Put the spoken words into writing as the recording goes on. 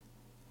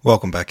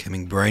Welcome back,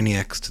 Hemming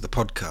Brainiacs, to the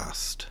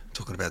podcast.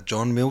 Talking about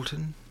John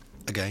Milton,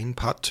 again,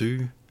 part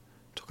 2.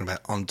 Talking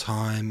about On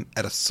Time,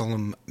 At a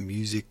Solemn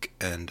Music,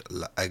 and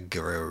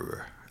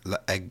L'Allegro.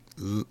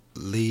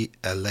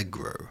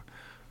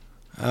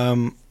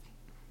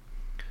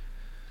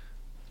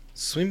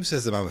 Swim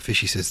says that Mama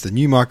Fishy says the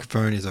new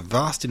microphone is a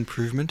vast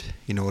improvement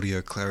in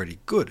audio clarity.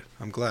 Good,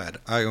 I'm glad.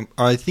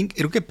 I think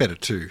it'll get better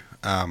too.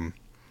 I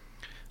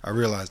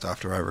realised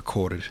after I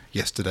recorded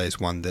yesterday's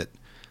one that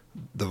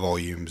the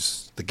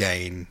volumes, the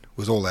gain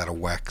was all out of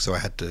whack, so I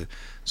had to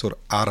sort of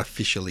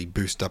artificially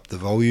boost up the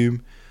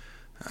volume,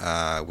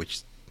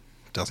 which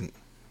doesn't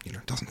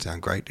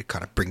sound great. It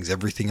kind of brings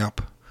everything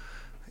up,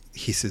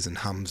 hisses and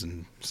hums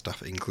and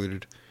stuff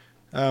included.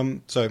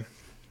 So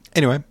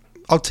anyway,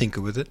 I'll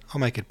tinker with it.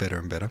 I'll make it better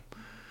and better.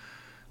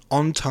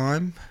 On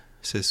Time,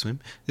 says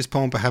Swim. This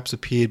poem perhaps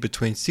appeared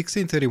between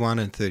 1631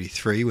 and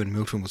 33 when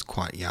Milton was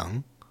quite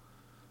young.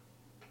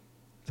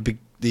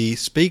 The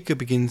speaker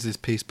begins this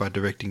piece by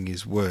directing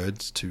his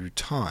words to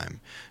time.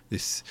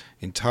 This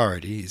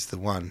entirety is the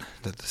one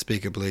that the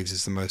speaker believes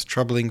is the most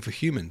troubling for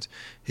humans.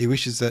 He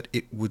wishes that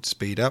it would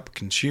speed up,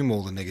 consume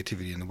all the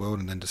negativity in the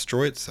world, and then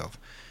destroy itself.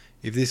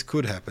 If this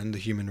could happen, the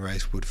human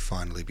race would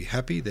finally be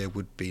happy. There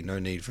would be no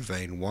need for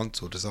vain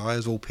wants or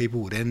desires. All people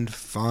would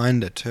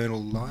find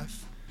eternal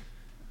life.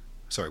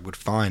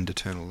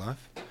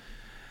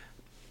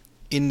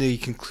 In the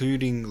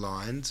concluding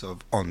lines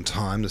of On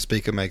Time, the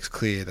speaker makes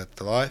clear that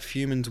the life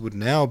humans would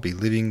now be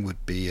living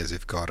would be as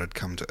if God had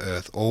come to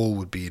earth. All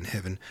would be in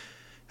heaven,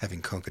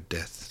 having conquered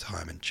death,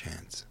 time and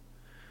chance.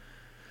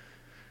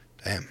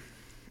 Damn.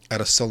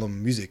 At a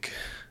Solemn Music.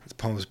 The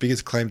poem's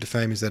biggest claim to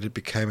fame is that it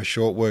became a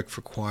short work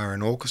for choir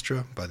and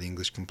orchestra by the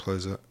English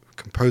composer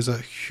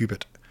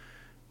Hubert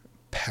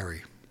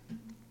Parry.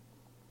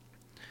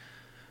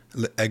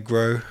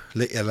 L'Allegro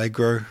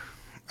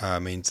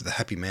means the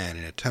happy man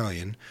in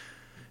Italian,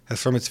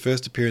 has from its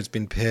first appearance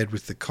been paired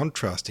with the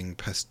contrasting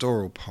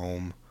pastoral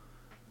poem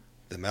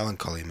The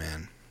Melancholy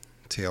Man.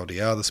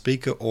 TLDR, the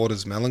speaker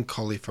orders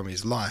melancholy from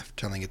his life,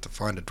 telling it to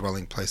find a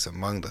dwelling place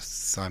among the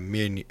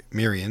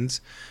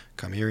Cimmerians,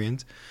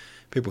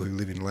 people who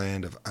live in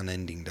land of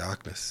unending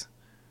darkness.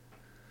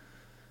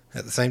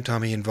 At the same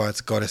time, he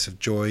invites goddess of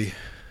joy,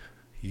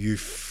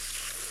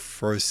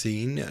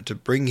 Euphrosyne, to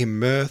bring him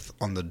mirth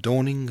on the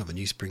dawning of a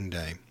new spring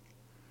day.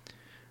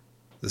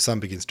 The sun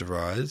begins to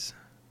rise.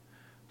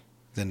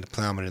 Then the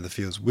ploughman in the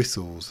fields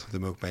whistles, the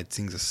milkmaid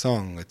sings a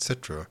song,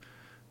 etc.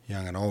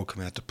 Young and old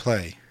come out to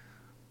play.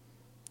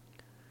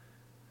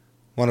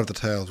 One of the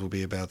tales will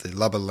be about the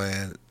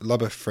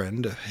lubber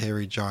friend, a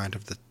hairy giant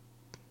of the...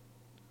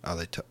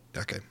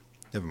 Okay,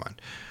 never mind.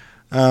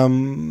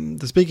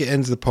 The speaker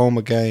ends the poem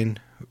again,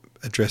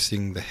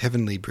 addressing the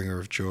heavenly bringer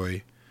of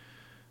joy,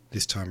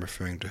 this time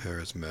referring to her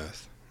as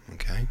Mirth.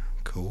 Okay,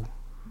 cool.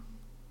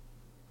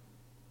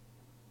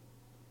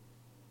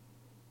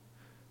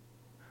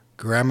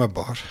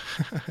 Grammarbot.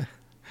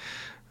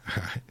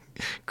 Alright.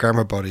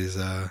 Grammarbot is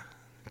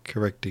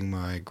correcting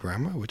my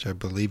grammar, which I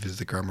believe is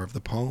the grammar of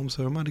the poem,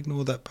 so I might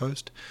ignore that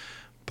post.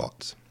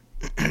 Bots.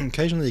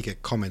 Occasionally you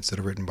get comments that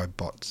are written by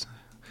bots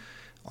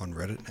on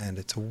Reddit, and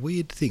it's a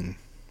weird thing.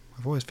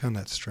 I've always found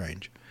that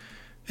strange.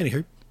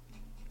 Anywho.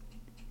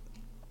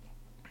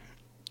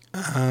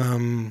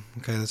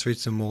 Okay, let's read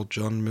some more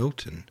John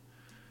Milton.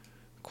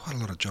 Quite a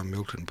lot of John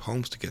Milton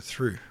poems to get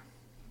through.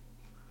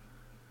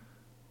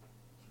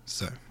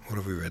 So, what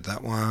have we read?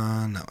 That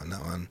one.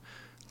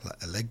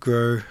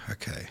 L'Allegro.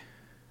 Okay.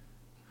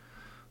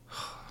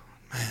 Oh,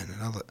 man,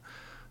 another...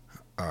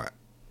 Alright.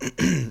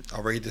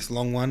 I'll read this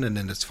long one, and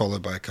then it's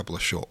followed by a couple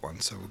of short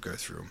ones, so we'll go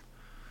through them.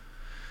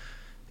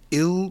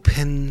 Il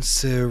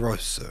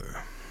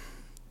penseroso.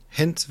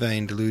 Hence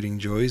vain deluding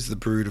joys, the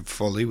brood of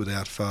folly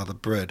without father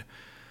bred.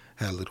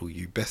 How little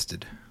you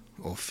bested,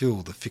 or fill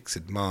the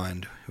fixed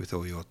mind with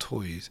all your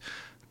toys.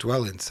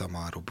 Dwell in some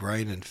idle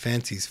brain, and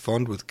fancies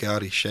fond with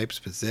gaudy shapes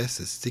possess,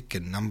 as thick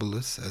and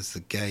numberless as the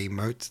gay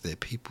motes their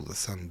people the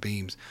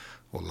sunbeams,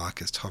 or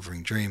likest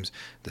hovering dreams,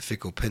 the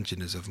fickle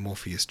pensioners of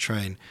Morpheus'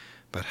 train.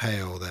 But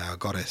hail, thou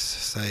goddess,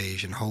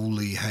 sage and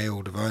holy,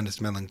 hail,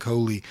 divinest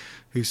melancholy,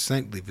 whose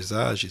saintly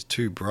visage is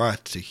too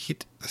bright to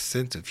hit the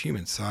sense of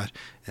human sight,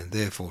 and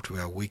therefore to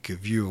our weaker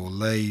view, or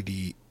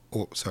laid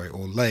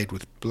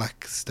with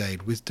black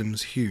stayed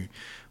wisdom's hue,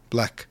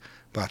 black,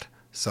 but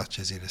such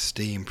as in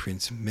esteem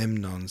Prince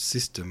Memnon's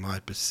sister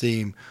might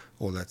beseem,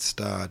 or that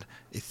starred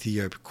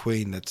Ethiope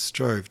queen that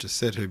strove to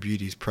set her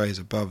beauty's praise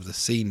above the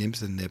sea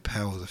nymphs and their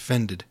powers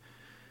offended.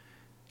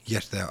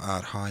 Yet thou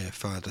art higher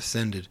far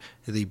descended,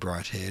 thee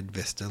bright-haired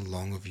Vesta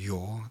long of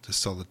yore, the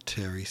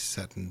solitary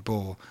Saturn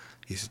bore,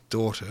 his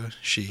daughter,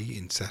 she,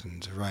 in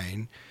Saturn's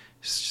reign,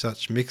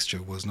 such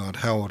mixture was not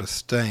held a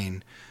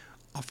stain.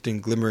 Oft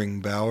in glimmering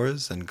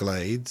bowers and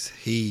glades,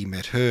 he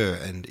met her,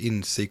 and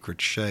in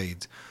secret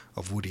shades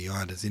of woody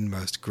Ida's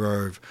inmost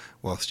grove,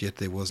 whilst yet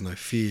there was no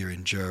fear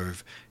in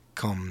Jove,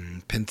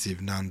 come, pensive,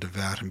 none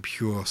devout and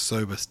pure,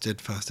 sober,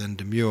 steadfast and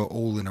demure,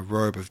 all in a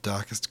robe of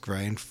darkest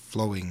grain,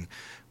 flowing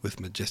with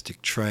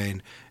majestic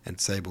train, and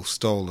sable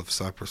stole of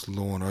cypress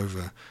lawn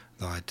over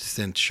thy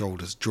descent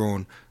shoulders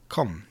drawn.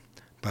 Come,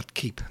 but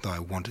keep thy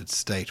wonted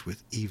state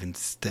with even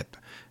step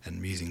and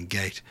musing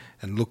gait,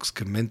 and looks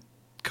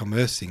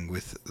commercing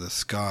with the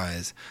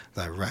skies,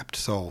 thy rapt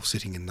soul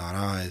sitting in thine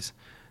eyes.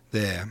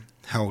 There,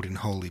 held in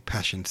holy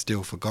passion,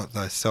 still forgot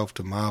thyself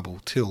to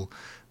marble, till,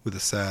 with a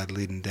sad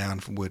leaden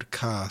downward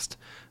cast,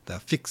 thou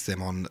fix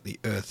them on the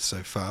earth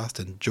so fast,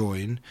 and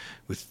join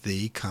with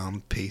thee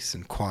calm peace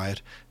and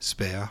quiet,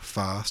 spare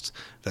fast,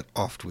 that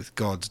oft with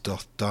gods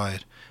doth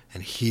diet,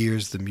 and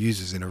hears the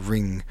muses in a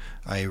ring,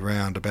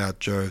 round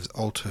about Jove's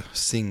altar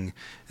sing,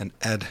 and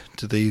add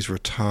to these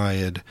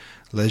retired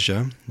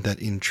leisure, that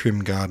in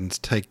trim gardens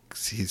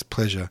takes his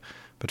pleasure.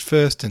 But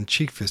first and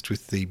chiefest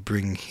with thee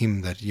bring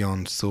him that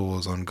yon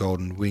soars on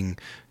golden wing,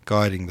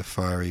 guiding the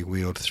fiery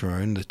wheeled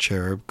throne, the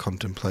cherub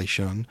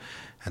contemplation,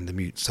 and the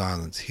mute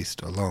silence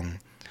hissed along.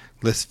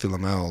 Lest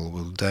Philomel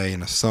will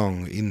deign a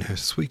song in her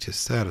sweetest,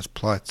 saddest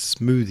plight,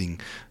 smoothing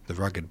the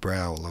rugged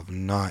brow of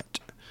night,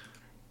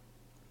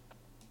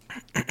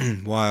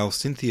 while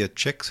Cynthia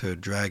checks her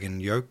dragon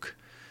yoke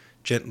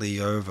gently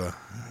over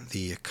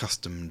the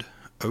accustomed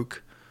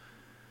oak.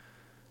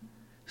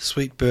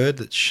 Sweet bird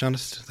that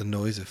shunnest the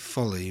noise of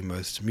folly,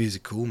 most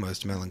musical,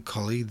 most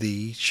melancholy,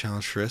 thee,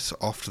 chantress,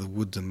 oft the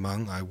woods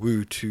among, I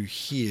woo to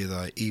hear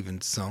thy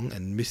even song,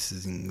 and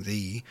missing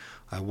thee,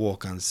 I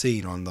walk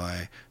unseen on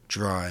thy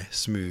dry,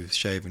 smooth,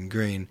 shaven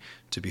green,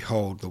 to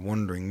behold the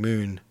wandering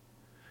moon,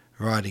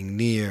 riding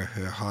near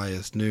her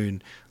highest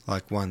noon,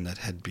 like one that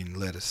had been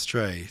led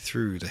astray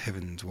through the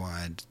heaven's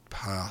wide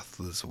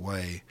pathless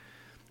way.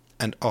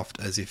 And oft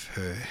as if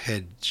her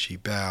head she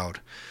bowed,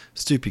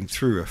 stooping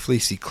through a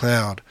fleecy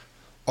cloud,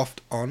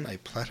 oft on a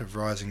plat of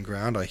rising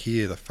ground I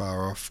hear the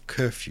far-off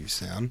curfew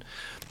sound,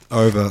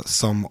 over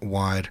some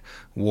wide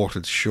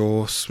watered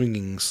shore,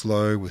 swinging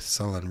slow with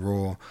sullen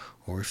roar,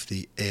 or if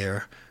the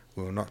air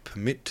will not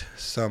permit,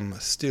 some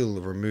still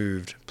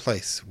removed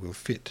place will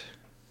fit,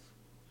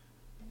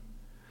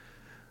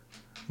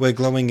 where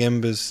glowing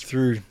embers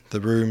through the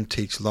room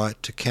teach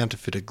light to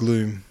counterfeit a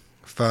gloom,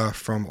 far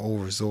from all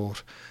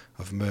resort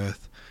of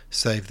mirth,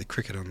 save the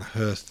cricket on the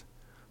hearth,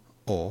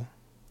 or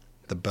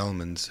the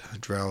bellman's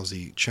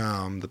drowsy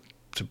charm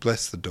to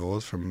bless the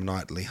doors from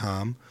nightly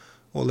harm,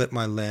 or let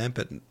my lamp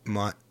at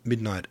my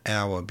midnight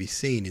hour be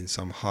seen in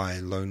some high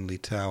lonely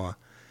tower,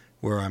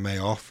 where I may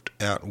oft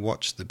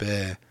outwatch the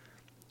bear,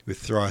 with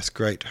thrice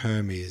great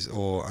Hermes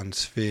or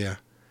unsphere,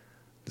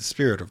 the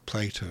spirit of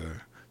Plato,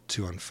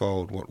 to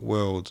unfold what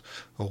worlds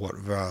or what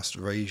vast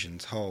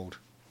regions hold,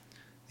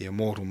 the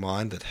immortal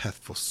mind that hath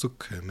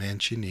forsook her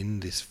mansion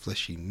in this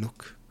fleshy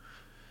nook,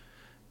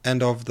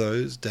 and of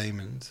those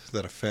daemons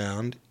that are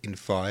found in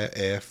fire,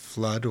 air,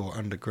 flood, or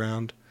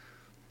underground,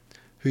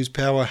 whose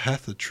power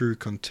hath a true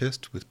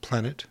contest with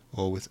planet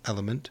or with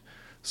element.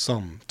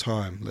 Some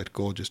time let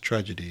gorgeous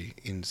tragedy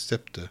in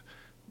sceptre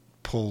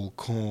pall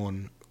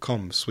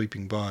come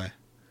sweeping by,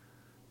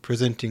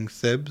 presenting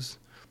Thebes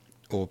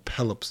or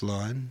Pelops'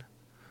 line,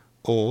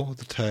 or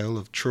the tale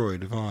of Troy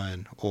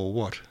divine, or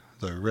what,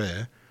 though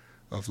rare,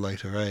 of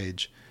later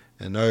age,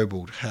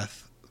 ennobled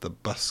hath the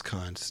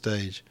buskine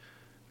stage.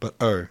 But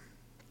oh,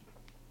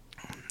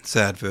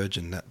 sad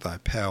virgin, that thy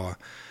power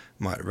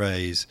might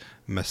raise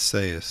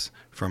Messias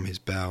from his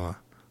bower,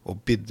 or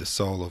bid the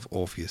soul of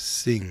Orpheus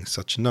sing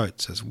such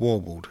notes as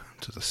warbled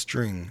to the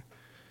string,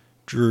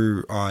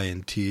 drew eye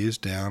in tears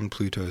down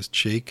Pluto's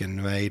cheek,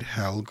 and made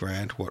hell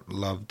grant what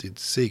love did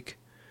seek,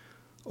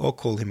 or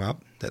call him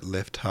up that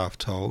left half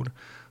told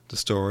the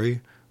story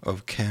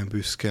of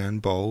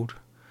Cambuscan bold,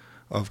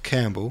 of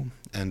Campbell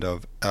and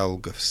of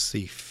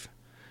Algafsif,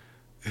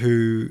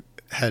 who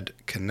had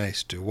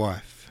Canace to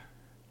wife,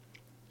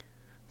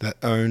 that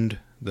owned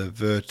the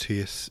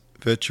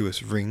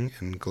virtuous ring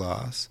and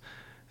glass,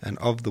 and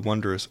of the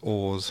wondrous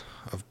oars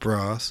of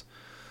brass,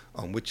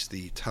 on which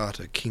the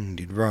Tartar king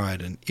did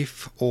ride, and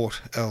if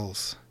aught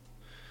else,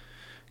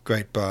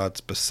 great bards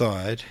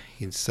beside,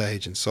 in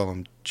sage and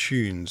solemn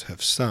tunes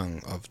have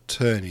sung, of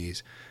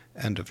tourneys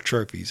and of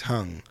trophies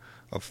hung,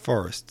 of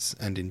forests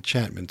and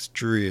enchantments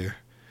drear,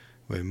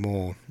 where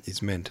more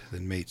is meant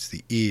than meets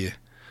the ear.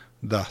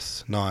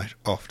 Thus night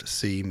oft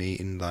see me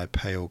in thy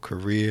pale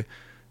career,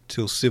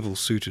 till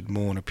civil-suited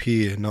morn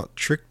appear, not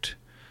tricked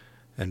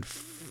and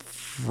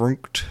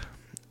frunked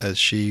as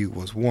she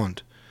was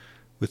wont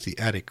with the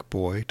Attic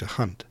boy to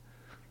hunt,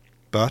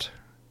 but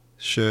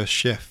sure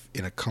chef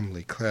in a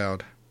comely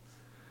cloud,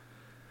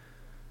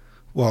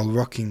 while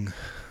rocking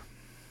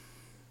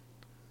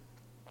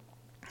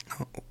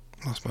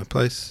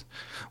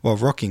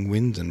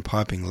winds and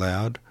piping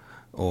loud,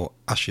 or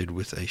ushered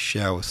with a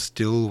shower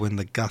still, when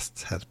the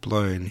gusts hath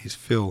blown his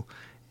fill,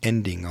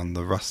 ending on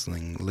the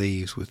rustling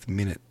leaves with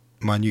minute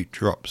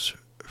drops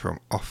from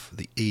off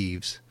the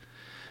eaves,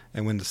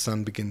 and when the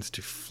sun begins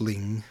to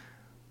fling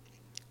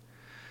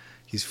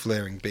his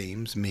flaring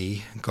beams,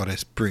 me,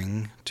 goddess,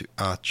 bring to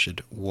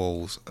arched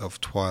walls of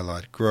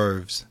twilight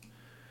groves,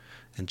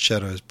 and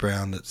shadows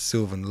brown that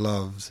sylvan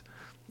loves,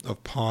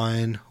 of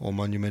pine or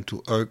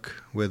monumental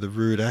oak, where the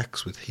rude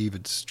axe with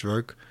heaved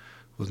stroke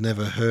was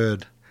never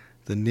heard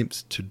the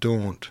nymphs to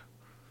daunt,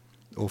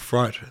 or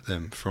fright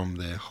them from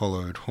their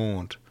hollowed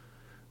haunt,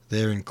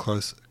 there in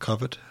close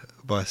covert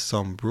by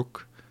some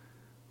brook,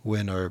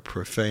 where no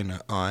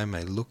profaner eye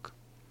may look.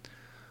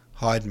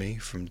 Hide me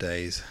from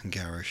day's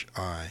garish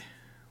eye,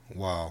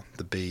 while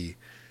the bee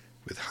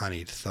with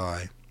honeyed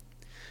thigh,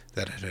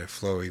 that at her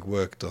flowy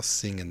work doth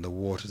sing, and the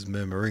waters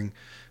murmuring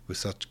with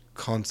such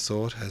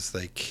consort as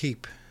they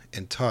keep,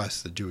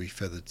 entice the dewy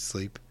feathered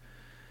sleep.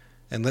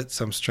 And let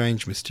some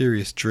strange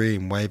mysterious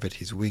dream wave at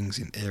his wings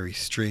in airy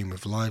stream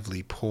of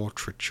lively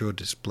portraiture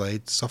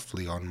displayed,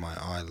 softly on my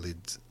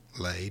eyelids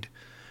laid,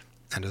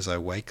 and as I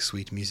wake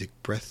sweet music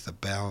breath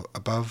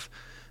above,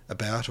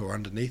 about, or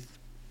underneath,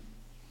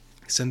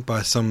 sent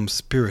by some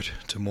spirit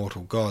to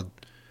mortal God,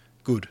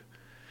 good,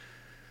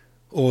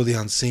 or the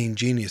unseen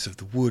genius of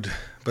the wood.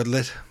 But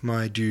let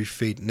my dew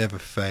feet never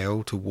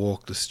fail to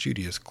walk the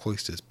studious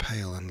cloisters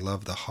pale, and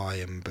love the high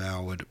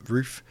embowered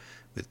roof,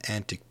 with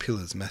antique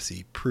pillars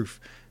massy proof,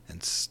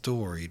 and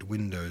storied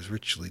windows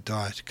richly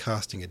dight,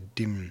 casting a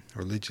dim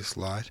religious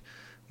light.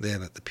 There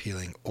let the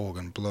pealing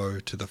organ blow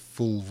to the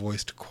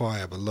full-voiced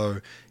choir below,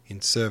 in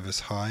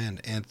service high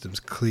and anthems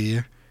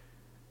clear,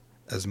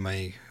 as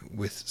may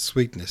with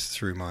sweetness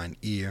through mine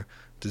ear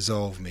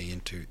dissolve me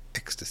into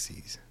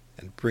ecstasies,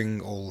 and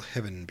bring all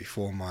heaven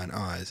before mine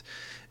eyes.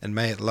 And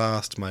may at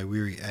last my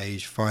weary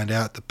age find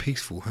out the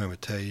peaceful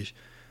hermitage,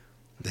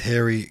 the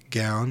hairy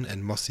gown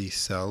and mossy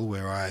cell,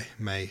 where I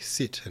may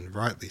sit and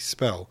rightly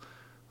spell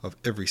of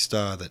every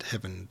star that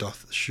heaven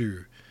doth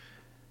shew,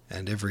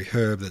 and every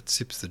herb that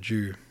sips the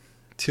dew,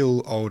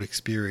 till old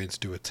experience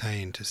do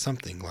attain to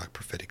something like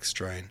prophetic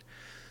strain.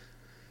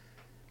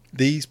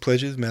 These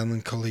pleasures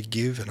melancholy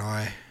give, and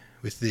I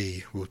with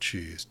thee will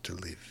choose to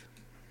live.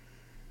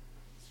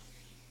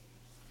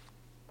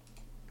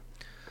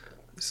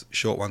 This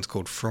short one's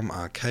called From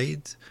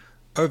Arcades.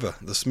 Over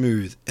the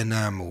smooth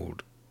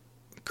enamelled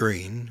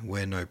green,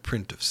 where no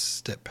print of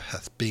step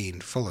hath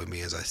been, follow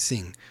me as I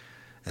sing,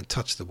 and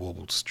touch the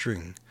warbled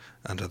string.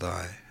 Under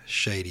thy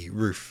shady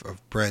roof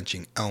of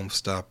branching elm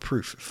star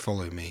proof,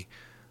 follow me,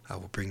 I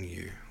will bring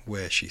you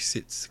where she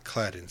sits,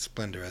 clad in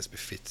splendour as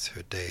befits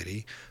her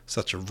deity,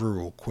 such a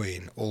rural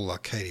queen all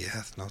Arcadia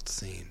hath not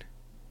seen.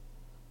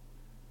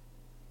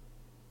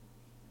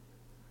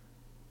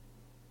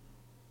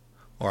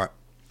 Alright,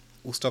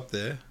 we'll stop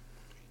there,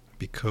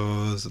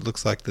 because it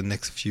looks like the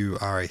next few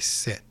are a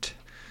set,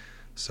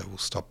 so we'll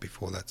stop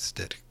before that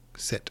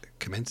set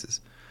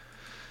commences.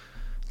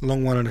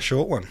 Long one and a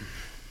short one.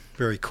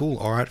 Very cool.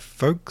 Alright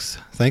folks,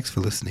 thanks for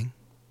listening.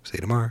 See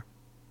you tomorrow.